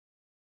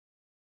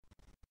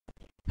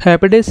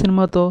Happy days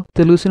సినిమాతో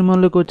తెలుగు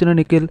సినిమాల్లోకి వచ్చిన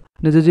నిఖిల్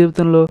నిజ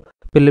జీవితంలో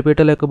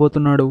పెళ్లిపీట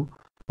లేకపోతున్నాడు.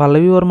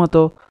 పల్లవి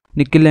వర్మతో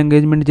నిఖిల్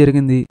ఎంగేజ్మెంట్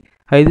జరిగింది.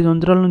 5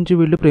 సంవత్సరాల నుంచి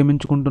వీళ్ళు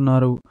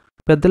ప్రేమించుకుంటున్నారు.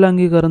 పెద్దల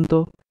అంగీకారంతో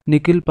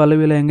నిఖిల్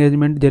పల్లవిల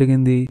ఎంగేజ్మెంట్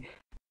జరిగింది.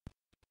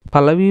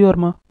 పల్లవి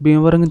వర్మ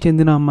భీమవరంకి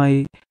చెందిన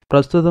అమ్మాయి.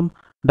 ప్రస్తుతం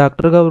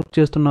డాక్టర్గా వర్క్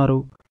చేస్తున్నారు.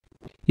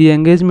 ఈ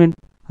ఎంగేజ్మెంట్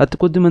అతి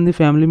కొద్ది మంది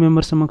ఫ్యామిలీ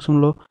మెంబర్స్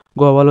సమక్షంలో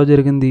గోవాలో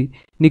జరిగింది.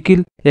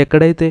 నిఖిల్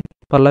ఎక్కడైతే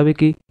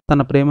పల్లవికి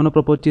తన ప్రేమను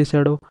ప్రపోజ్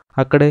చేశాడో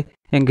అక్కడే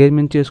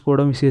ఎంగేజ్మెంట్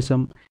చేసుకోవడం విశేషం.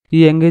 ఈ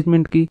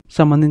ఎంగేజ్మెంట్కి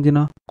సంబంధించిన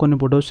కొన్ని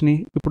ఫొటోస్ని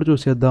ఇప్పుడు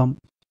చూసేద్దాం.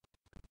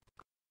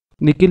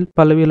 నిఖిల్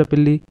పల్లవిల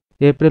పెళ్లి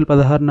ఏప్రిల్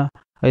 16న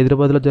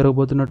హైదరాబాద్లో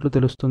జరగబోతున్నట్లు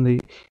తెలుస్తుంది.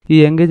 ఈ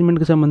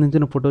ఎంగేజ్మెంట్కి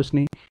సంబంధించిన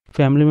ఫొటోస్ని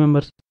ఫ్యామిలీ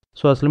మెంబర్స్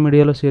సోషల్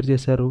మీడియాలో షేర్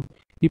చేశారు.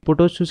 ఈ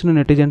ఫొటోస్ చూసిన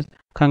నెటిజన్స్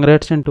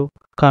కంగ్రాట్స్ అంటూ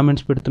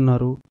కామెంట్స్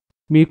పెడుతున్నారు.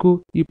 మీకు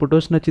ఈ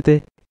ఫొటోస్ నచ్చితే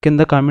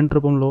కింద కామెంట్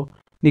రూపంలో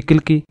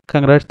నిఖిల్కి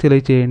కంగ్రాట్స్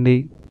తెలియజేయండి.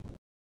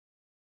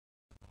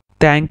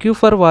 Thank you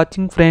for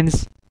watching friends.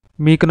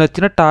 మీకు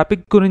నచ్చిన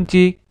టాపిక్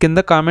గురించి కింద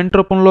కామెంట్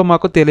రూపంలో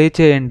మాకు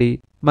తెలియచేయండి.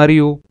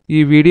 మరియు ఈ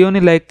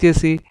వీడియోని లైక్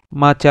చేసి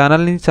మా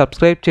ఛానల్ని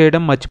సబ్స్క్రైబ్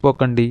చేయడం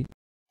మర్చిపోకండి.